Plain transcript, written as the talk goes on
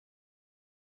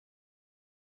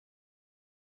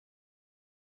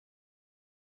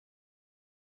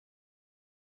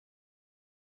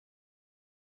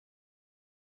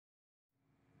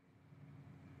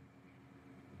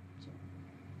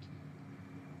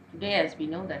Today, as we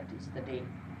know, that is the day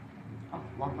of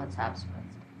Muhammad Sahab's birth.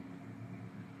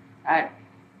 And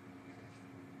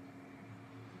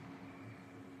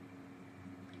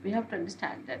we have to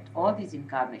understand that all these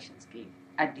incarnations came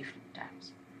at different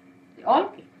times. They all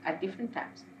came at different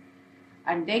times.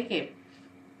 And they came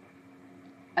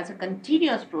as a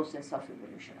continuous process of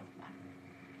evolution of man.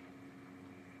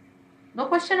 No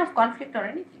question of conflict or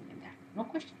anything in that. No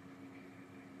question.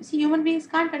 You see, human beings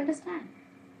can't understand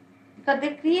because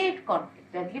they create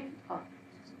conflict. They live with conflict.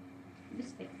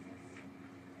 This thing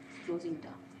is closing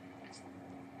down.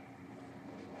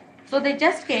 So they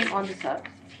just came on this earth,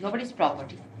 nobody's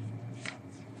property.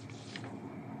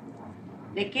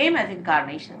 They came as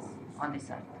incarnations on this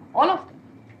earth, all of them.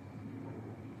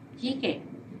 He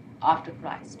came after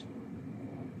Christ.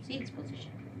 See his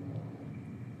position.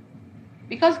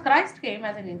 Because Christ came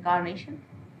as an incarnation,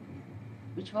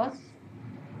 which was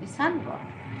the Son God,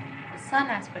 the Son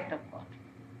aspect of God.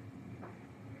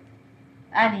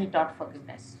 And he taught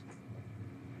forgiveness.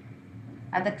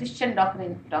 And the Christian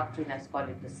doctrine has called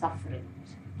it the suffering,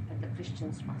 and the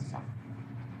Christians must suffer.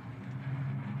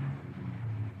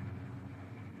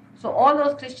 So all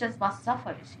those Christians must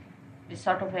suffer, you see. It's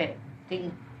sort of a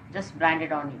thing just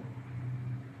branded on you.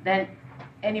 Then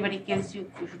anybody kills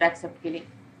you, you should accept killing.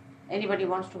 Anybody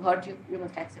wants to hurt you, you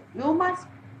must accept. You must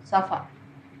suffer.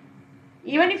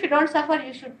 Even if you don't suffer,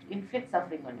 you should inflict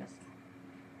suffering on yourself.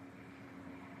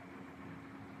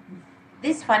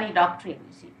 This funny doctrine,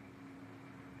 you see.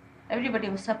 Everybody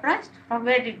was surprised. From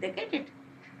where did they get it?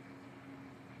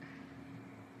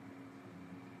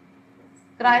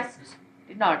 Christ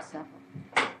did not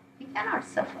suffer. He cannot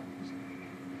suffer.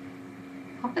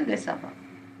 How can they suffer?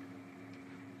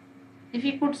 If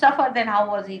he could suffer, then how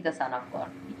was he the Son of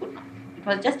God? He could not. It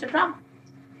was just a drama.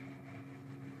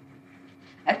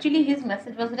 Actually, his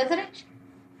message was resurrection.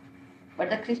 But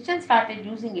the Christians started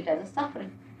using it as a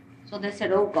suffering. So they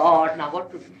said, oh God, now what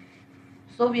to do?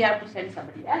 So we have to send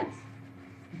somebody else.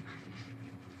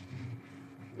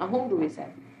 Now whom do we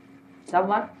send?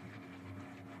 Someone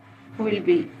who will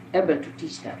be able to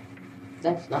teach them.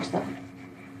 That's not suffering.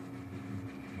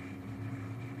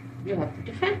 You have to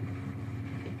defend.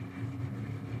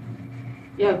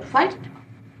 You have to fight it.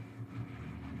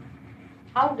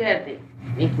 How dare they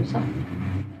make you suffer?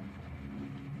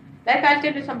 Like I'll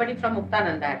tell you, somebody from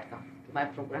Muktananda had come to my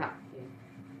program.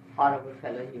 Horrible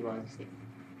fellow he was.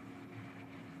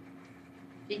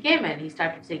 He came and he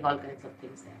started saying all kinds of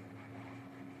things there.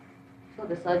 So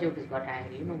the Sahajogis got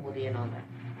angry, Modi and all that.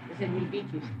 They said, we'll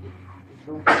beat you.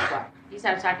 Don't keep quiet. He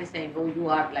started saying, oh, you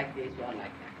are like this, you are like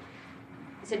that.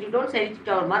 He said, you don't say it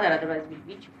to our mother, otherwise we'll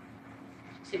beat you.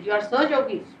 He said, you are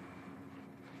Sahajogis.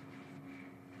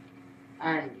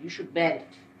 And you should bear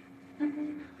it.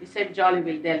 He said, jolly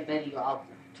will, they'll bury you out.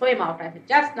 Throw him out. I said,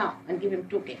 just now, and give him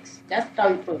 2 kicks. Just now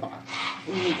you throw him out.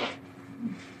 Immediately.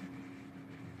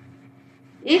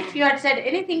 If you had said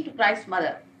anything to Christ's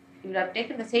mother, you would have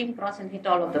taken the same cross and hit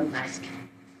all of them nicely.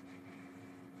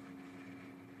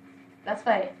 That's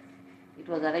why it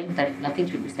was arranged that nothing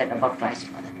should be said about Christ's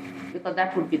mother, because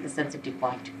that would be the sensitive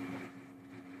point.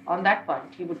 On that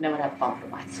point, he would never have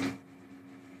compromised.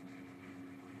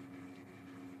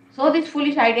 So this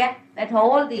foolish idea that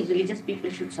all these religious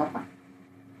people should suffer.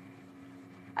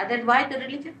 And then why the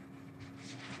religion?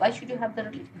 Why should you have the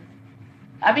religion?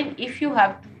 I mean, if you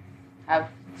have to have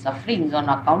sufferings on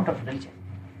account of religion,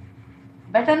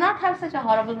 better not have such a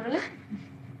horrible religion.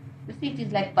 You see, it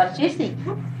is like purchasing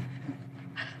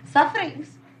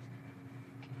sufferings.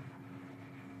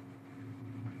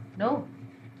 No.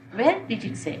 Where did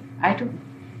it say? I don't know.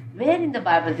 Where in the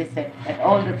Bible they said that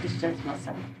all the Christians must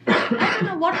suffer? I don't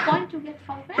know what point you get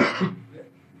from where.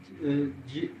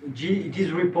 It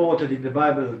is reported in the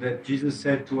Bible that Jesus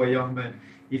said to a young man,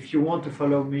 if you want to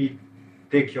follow me,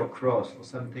 take your cross, or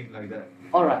something like that.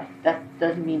 Alright, that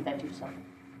doesn't mean that you suffer.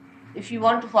 If you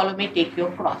want to follow me, take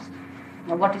your cross.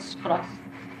 Now what is cross?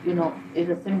 Is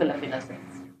a symbol of innocence.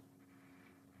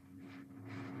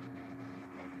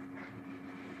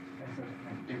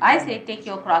 I say take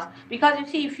your cross, because you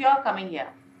see, if you are coming here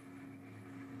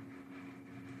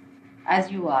as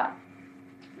you are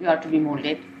to be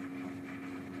molded,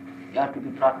 you are to be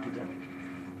brought to the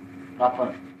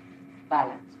proper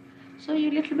balance. So you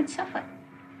little bit suffer.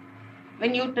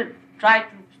 When you try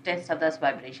to test others'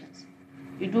 vibrations,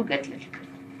 you do get little bit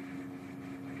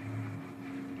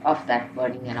of that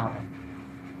burning and all.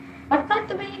 But not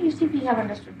the way you see we have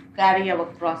understood to carry our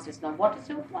crosses. Now what is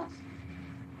your cross?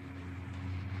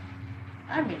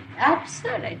 I mean,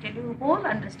 absurd. I tell you, whole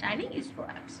understanding is so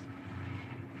absurd.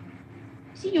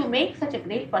 See, you make such a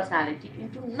great personality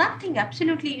into nothing,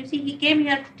 absolutely. You see, he came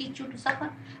here to teach you to suffer.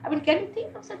 I mean, can you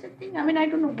think of such a thing? I mean, I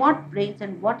don't know what brains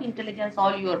and what intelligence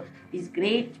all these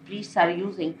great priests are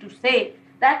using to say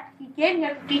that he came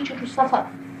here to teach you to suffer.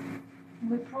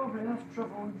 They probably have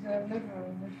trouble with their liver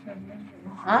and they feel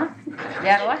miserable. Huh? They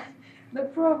are what? They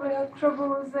probably have trouble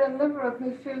with their liver and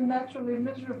they feel naturally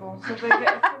miserable, so they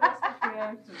get a philosophy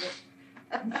out of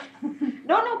it.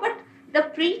 No, but the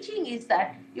preaching is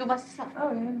that you must suffer.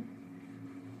 Oh, yeah.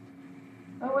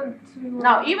 I went to...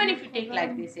 Now, even if you take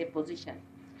like this a position,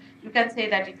 you can say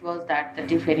that it was that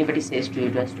if anybody says to you,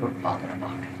 just don't bother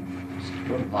about it. Just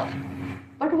don't bother.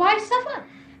 But why suffer?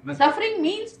 But Suffering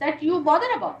means that you bother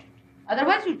about it.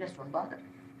 Otherwise, you just don't bother.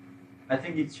 I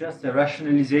think it's just a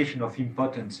rationalization of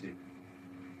impotency.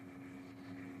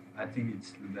 I think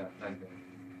it's like that.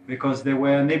 Because they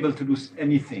were unable to do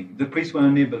anything. The priests were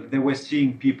unable. They were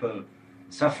seeing people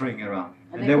suffering around.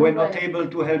 And they were not able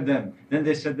to help them. Then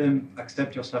they said them,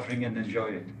 accept your suffering and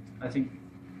enjoy it. I think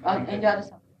Enjoy the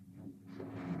suffering.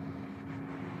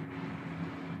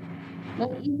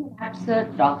 No, even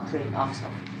absurd doctrine of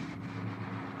suffering.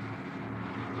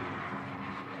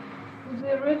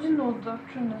 The original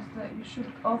doctrine is that you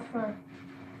should offer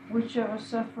whichever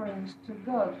sufferings to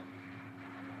God.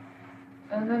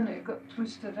 And then it got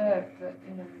twisted out that,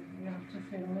 you have to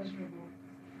feel miserable.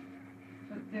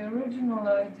 But the original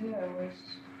idea was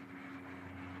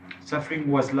suffering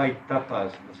was like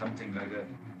tapas or something like that.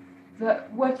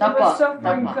 that whatever Tapa.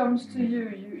 suffering Tapa. comes to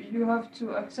you have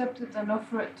to accept it and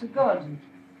offer it to God.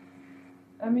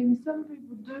 I mean, some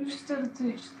people do still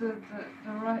teach the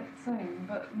right thing,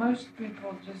 but most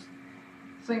people just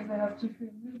think they have to feel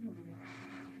miserable.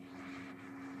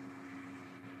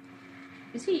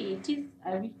 You see, it is,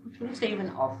 we shouldn't say even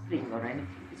offering or anything.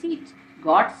 You see, it's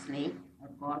God's name or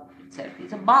God itself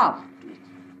is a balm to it.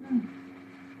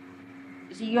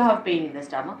 You see, you have pain in the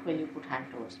stomach when you put hand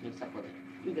towards me, suppose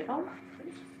you get all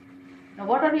right. Now,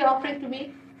 what are you offering to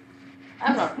me?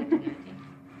 I'm not getting anything.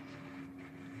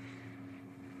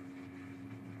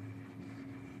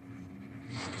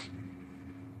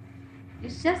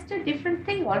 It's just a different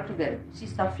thing altogether. See,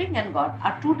 suffering and God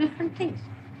are two different things.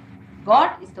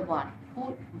 God is the one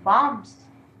who balms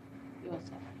your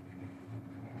suffering.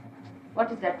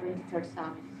 What is that 23rd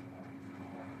Psalm?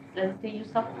 Does it say you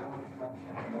suffer?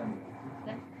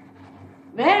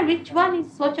 Which one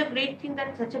is such a great thing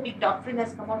that such a big doctrine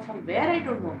has come out from where? I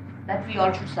don't know. That we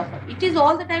all should suffer. It is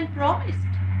all the time promised.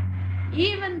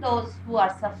 Even those who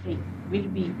are suffering will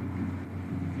be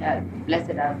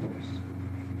blessed are those.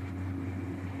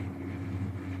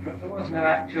 But there was no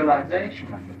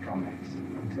actualization of the promise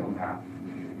until now.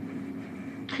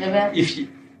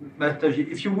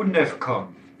 If you wouldn't have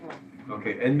come,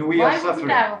 okay, and we Why are suffering.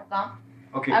 wouldn't I have come?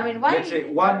 Okay, I mean, why let's say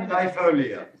one life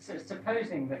earlier. So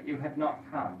supposing that you had not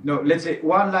come, No, let's say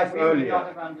one life we would not earlier.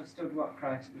 have understood what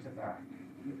Christ was about.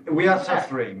 We are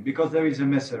suffering because there is a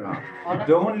mess around.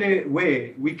 The only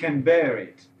way we can bear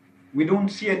it, we don't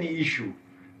see any issue.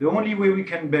 The only way we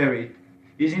can bear it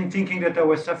is in thinking that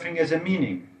our suffering has a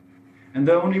meaning. And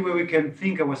the only way we can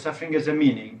think our suffering has a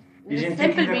meaning is in The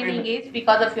thinking simple that meaning is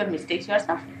because of your mistakes you are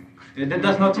suffering. that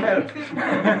does not help.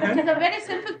 It is a very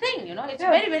simple thing, It's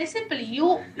very, very simple.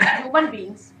 You, human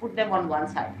beings, put them on one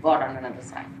side, God on another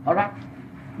side. All right?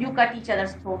 You cut each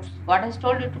other's throats. God has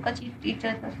told you to cut each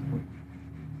other's throats.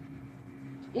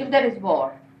 If there is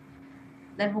war,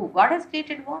 then who? God has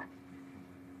created war.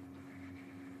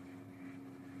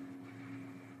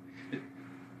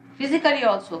 Physically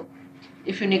also,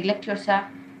 if you neglect yourself,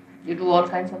 you do all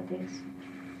kinds of things,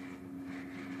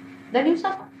 then you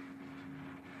suffer.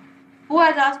 Who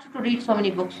has asked you to read so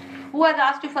many books? Who has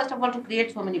asked you first of all to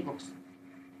create so many books?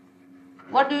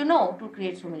 What do you know to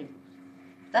create so many books?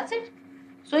 That's it.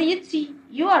 So you see,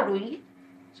 you are doing it.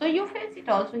 So you face it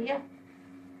also here.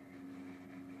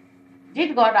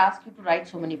 Did God ask you to write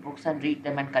so many books and read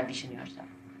them and condition yourself?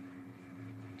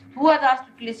 Who has asked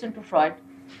you to listen to Freud?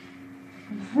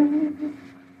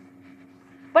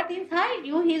 But inside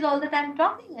you, he is all the time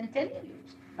talking and telling you.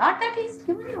 Not that he is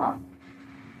giving you up.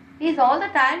 He is all the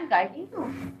time guiding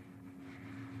you.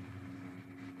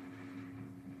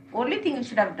 Only thing you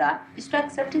should have done is to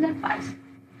accept his advice.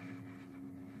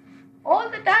 All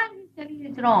the time he is telling you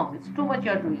it's wrong, it's too much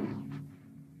you are doing.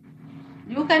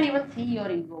 You can even see your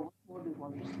ego. What do you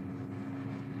want to see?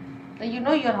 So you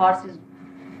know your horse is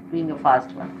doing a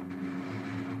fast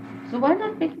one. So why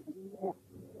not make it?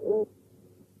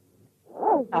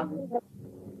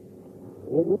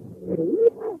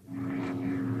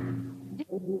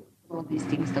 All these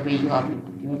things the way you are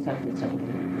yourself is.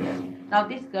 Now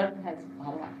this girl has,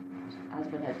 her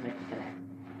husband has met with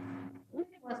an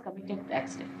He was committing the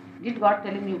accident. Did God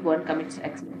tell him you go and commit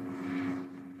accident?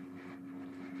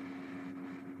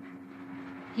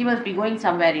 He must be going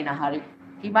somewhere in a hurry.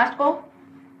 He must go.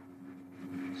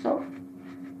 So,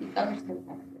 he commits the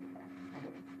accident.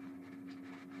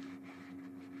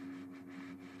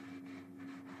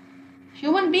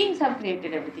 Human beings have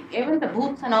created everything. Even the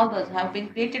bhoots and all those have been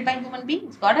created by human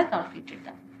beings. God has not created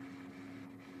them.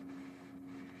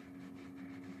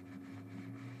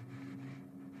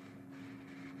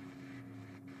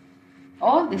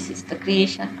 All this is the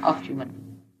creation of human beings.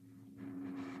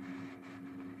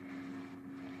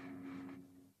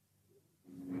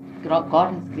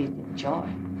 God has created joy,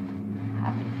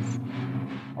 happiness.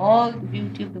 All the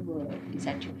beauty of the world is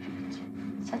at your feet.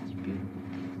 Such beautiful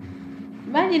things.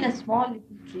 Imagine a small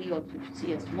little tree, or you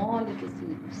see a small little seed,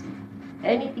 you see.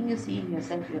 Anything you see in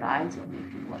yourself, your eyes only,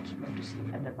 if you watch, not to see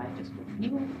under the microscope.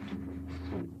 Beautiful,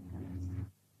 so many colors.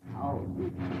 How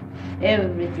beautiful.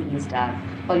 Everything is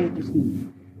done for you to see.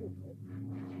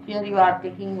 Here you are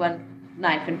taking one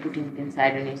knife and putting it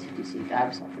inside an you see, I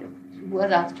am suffering. Who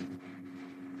has asked you?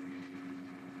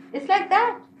 It's like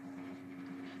that.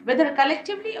 Whether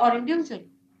collectively or individually.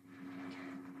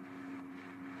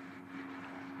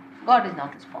 God is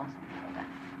not responsible for that.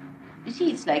 You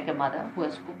see, it's like a mother who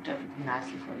has cooked everything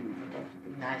nicely for you, made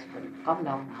everything nice for you. Come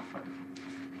down now for the food.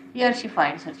 Here she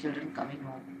finds her children coming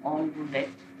home, all wounded,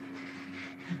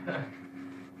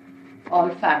 all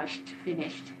famished,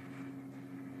 finished.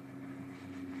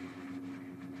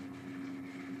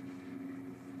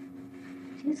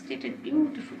 He has created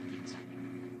beautiful things.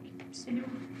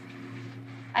 Absolutely.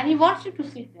 And he wants you to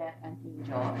sit there and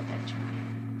enjoy that joy.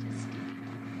 Just take it.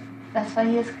 That's why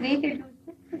he has created you.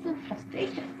 Such a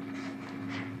frustration.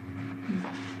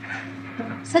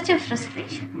 Such a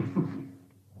frustration.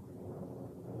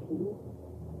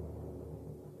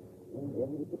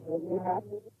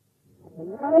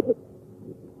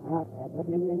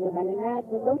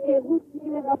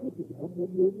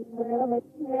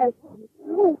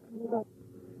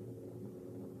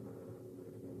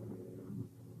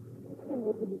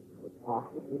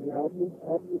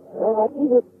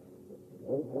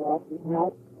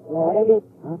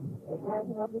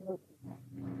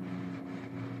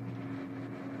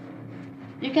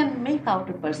 You can make out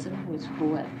a person who is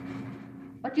cruel,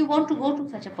 but you want to go to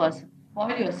such a person, boil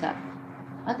yourself,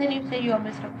 and then you say you are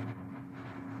miserable.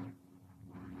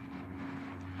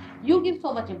 You give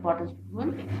so much importance to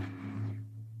human beings.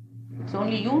 It's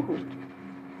only you who it.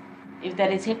 If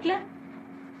there is Hitler,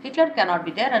 Hitler cannot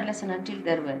be there unless and until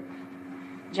there were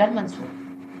Germans who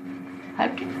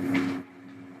helped him.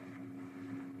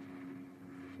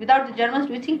 Without the Germans,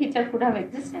 do you think Hitler could have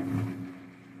existed?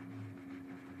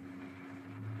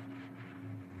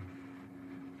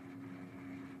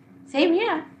 Same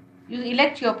here. You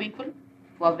elect your people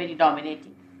who are very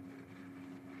dominating,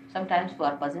 sometimes who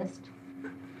are possessed.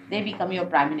 They become your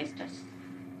prime ministers,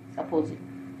 supposing.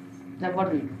 Now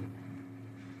what do you do?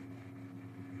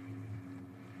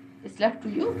 It's left to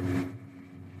you.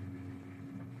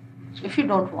 So if you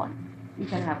don't want, you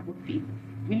can have good people.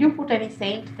 Will you put any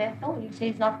saint there? No, you say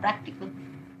it's not practical.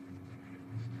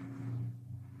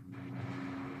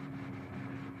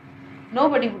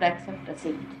 Nobody would accept a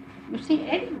saint. You see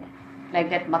anywhere. Like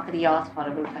that Makarios,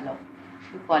 horrible fellow.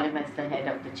 You call him as the head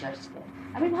of the church there.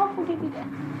 I mean, how could he be there?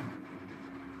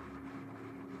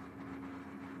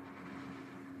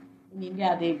 In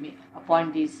India, they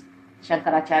appoint these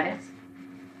Shankaracharyas.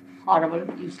 Horrible,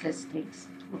 useless things,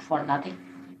 good for nothing.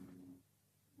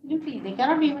 Simply, they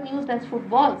cannot be even used as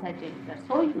footballs, I tell you. They're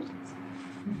so useless.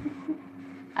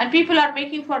 And people are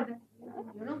making for them,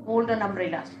 golden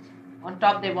umbrellas. On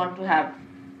top, they want to have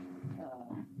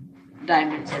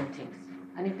diamonds and things.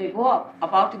 And if they go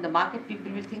about in the market,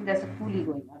 people will think there's a coolie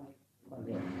going on.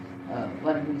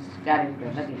 One who is carrying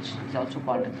the luggage is also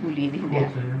called a coolie in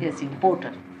India. Porter, yeah. Yes, in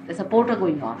porter. There's a porter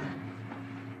going on.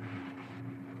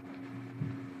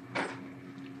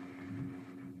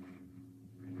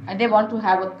 And they want to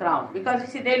have a crown. Because you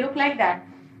see, they look like that.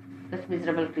 That's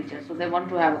miserable creatures. So they want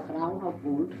to have a crown of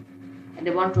gold. And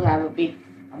they want to have a big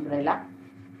umbrella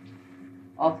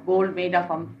of gold made of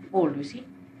gold, you see.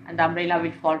 And the umbrella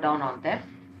will fall down on them.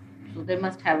 So they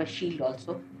must have a shield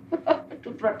also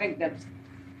to protect themselves.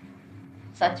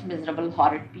 Such miserable,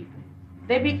 horrid people.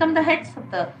 They become the heads of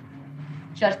the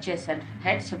churches and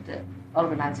heads of the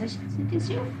organizations. It is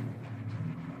you.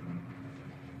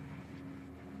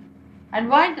 And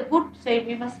why the good say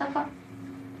we must suffer?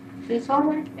 So it's all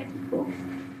right, let it go.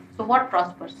 So what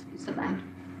prospers is the bad.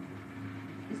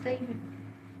 Is the evil.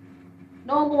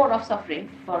 No more of suffering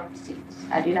for saints.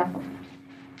 Had enough of it.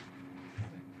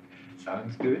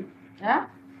 Sounds good. Yeah?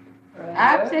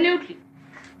 Absolutely.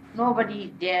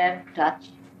 Nobody dare touch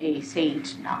a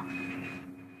saint now.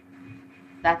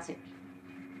 That's it.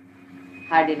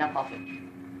 Had enough of it.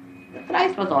 The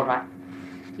Christ was all right.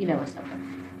 He never suffered.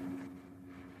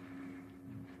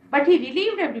 But he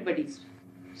relieved everybody's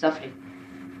suffering.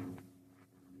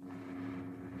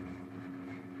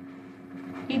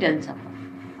 He doesn't suffer.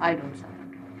 I don't suffer.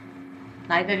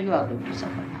 Neither you are going to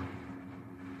suffer now.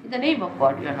 In the name of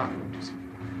God, you are not going to suffer.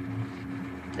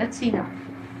 Let's see now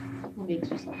who makes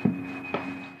you suffer.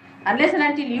 Unless and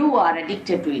until you are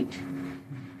addicted to it,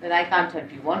 then I can't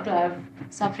help you. Want to have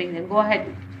suffering, then go ahead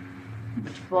with it.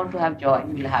 But if you want to have joy,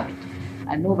 you will have it.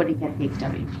 And nobody can take it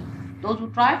away. Those who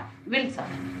try will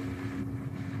suffer.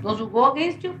 Those who go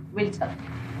against you will suffer.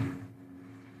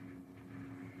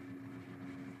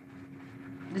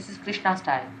 This is Krishna's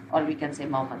style, or we can say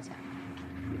Muhammad's style.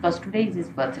 Because today is his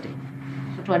birthday.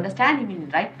 So to understand him in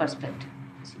right perspective,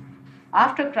 see,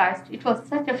 after Christ, it was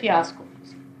such a fiasco.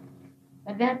 See,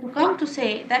 that they had to come to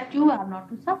say that you are not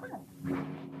to suffer.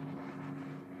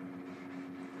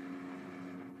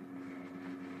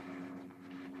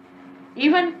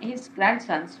 Even his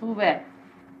grandsons who were,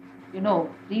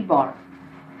 reborn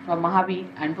from Mahavir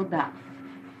and Buddha,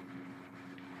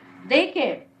 they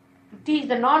came to teach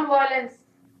the non-violence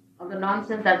of the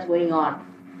nonsense that's going on.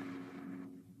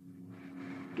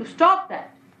 To stop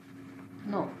that,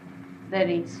 no, there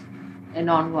is a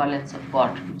non-violence of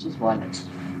God, which is violence.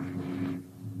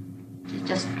 It is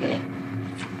just killing.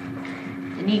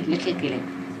 They need little killing.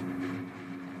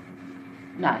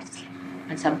 Nicely.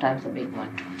 And sometimes a big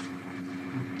one too.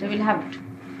 They will have it.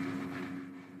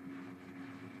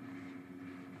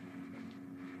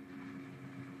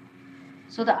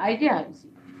 So the idea is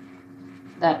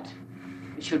that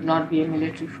we should not be a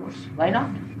military force. Why not?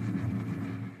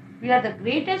 We are the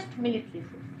greatest military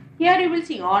force. Here you will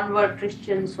see onward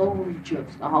Christian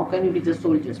soldiers. Now how can you be the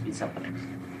soldiers, be sufferers?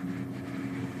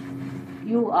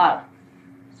 You are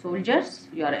soldiers,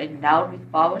 you are endowed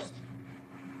with powers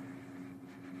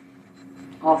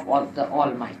of all the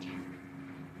Almighty.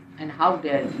 And how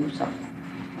dare you suffer?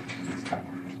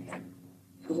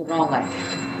 It's the wrong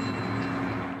idea.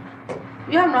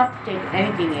 You have not taken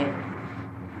anything in.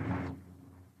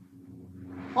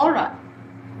 Alright.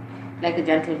 Like a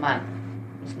gentleman,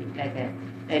 like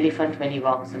an elephant when he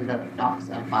walks and the dogs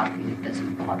are barking, it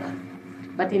doesn't bother.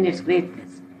 But in its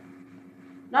greatness,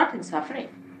 not in suffering,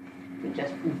 it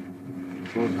just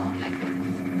goes on like that.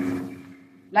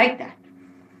 Like that.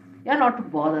 You are not to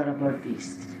bother about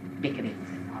these bickerings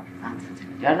and all nonsense.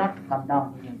 You are not to come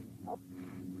down in you.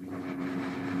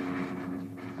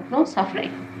 But no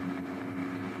suffering.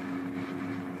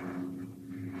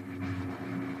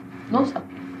 No suffering.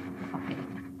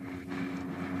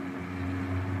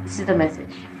 This is the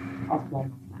message of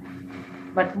Muhammad.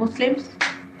 But Muslims,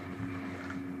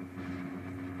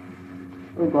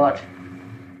 oh God,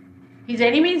 his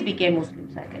enemies became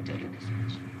Muslims, I can tell you this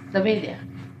much. The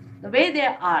way they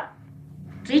are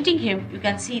treating him, you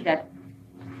can see that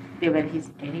they were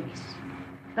his enemies.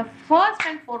 The first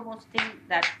and foremost thing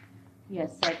that he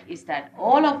has said is that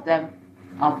all of them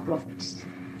are prophets.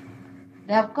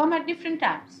 They have come at different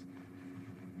times.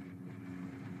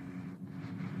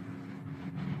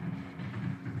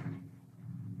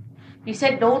 He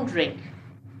said, don't drink,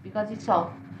 because he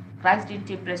saw Christ didn't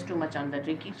impress too much on the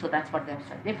drinking, so that's what they have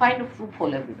said. They find a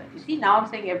loophole everywhere. You see, now I'm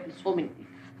saying so many things.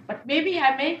 But maybe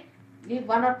I may leave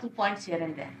 1 or 2 points here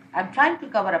and there. I'm trying to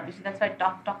cover up. You see, that's why I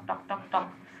talk.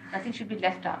 Nothing should be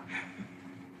left out.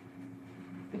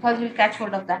 Because we'll catch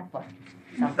hold of that point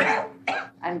somehow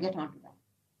and get on to that.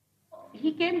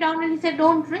 He came down and he said,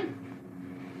 don't drink.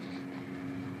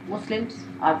 Muslims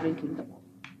are drinking the water.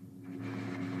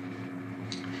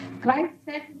 Christ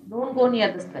said, don't go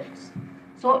near the spirits.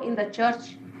 So in the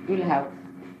church, you will have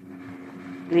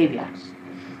graveyards.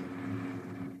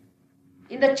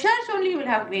 In the church only you will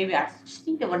have graveyards.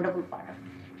 See the wonderful part of it.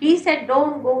 He said,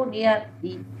 don't go near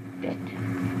the dead.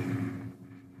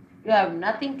 You have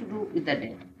nothing to do with the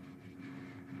dead.